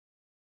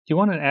Do you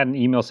want to add an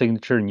email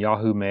signature in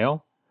Yahoo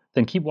Mail?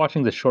 Then keep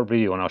watching this short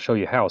video and I'll show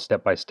you how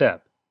step by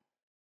step.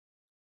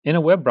 In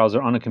a web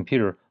browser on a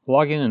computer,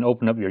 log in and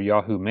open up your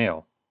Yahoo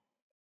Mail.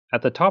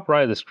 At the top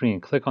right of the screen,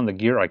 click on the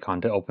gear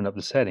icon to open up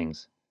the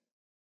settings.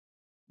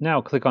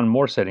 Now click on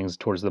More Settings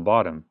towards the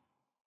bottom.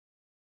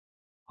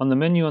 On the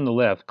menu on the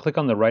left, click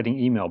on the Writing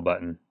Email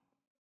button.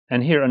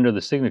 And here under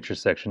the Signature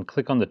section,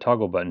 click on the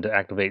toggle button to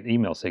activate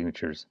email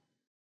signatures.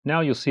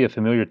 Now you'll see a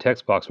familiar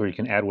text box where you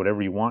can add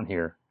whatever you want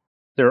here.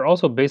 There are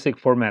also basic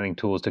formatting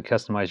tools to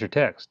customize your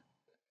text.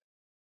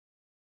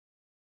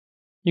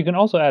 You can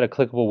also add a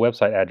clickable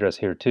website address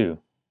here too.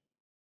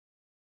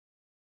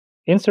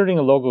 Inserting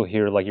a logo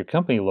here like your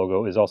company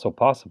logo is also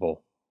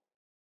possible.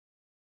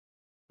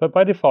 But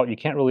by default, you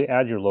can't really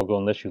add your logo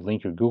unless you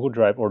link your Google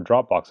Drive or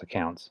Dropbox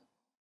accounts.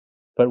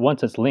 But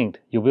once it's linked,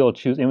 you'll be able to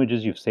choose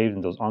images you've saved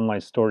in those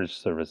online storage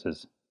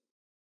services.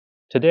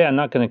 Today I'm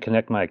not going to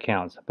connect my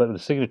accounts, but the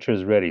signature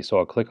is ready, so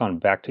I'll click on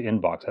Back to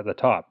Inbox at the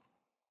top.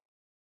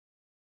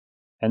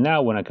 And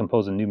now when I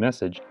compose a new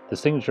message, the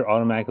signature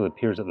automatically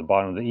appears at the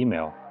bottom of the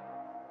email.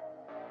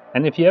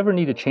 And if you ever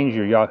need to change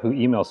your Yahoo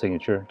email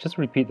signature, just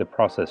repeat the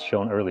process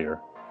shown earlier.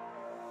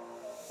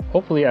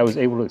 Hopefully I was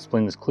able to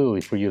explain this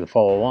clearly for you to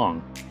follow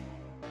along.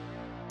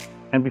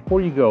 And before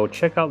you go,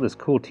 check out this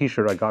cool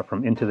t-shirt I got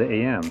from Into the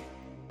AM.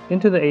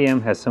 Into the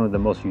AM has some of the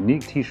most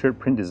unique t-shirt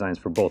print designs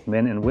for both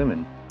men and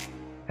women.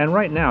 And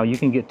right now you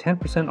can get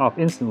 10% off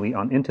instantly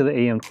on Into the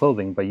AM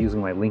clothing by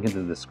using my link in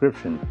the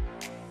description.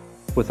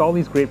 With all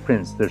these great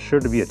prints, there's sure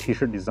to be a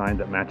t-shirt design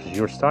that matches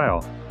your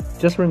style.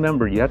 Just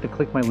remember, you have to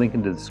click my link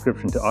in the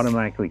description to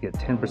automatically get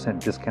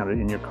 10% discounted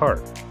in your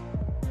cart.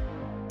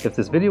 If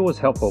this video was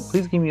helpful,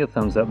 please give me a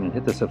thumbs up and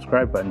hit the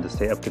subscribe button to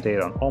stay up to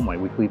date on all my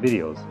weekly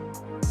videos.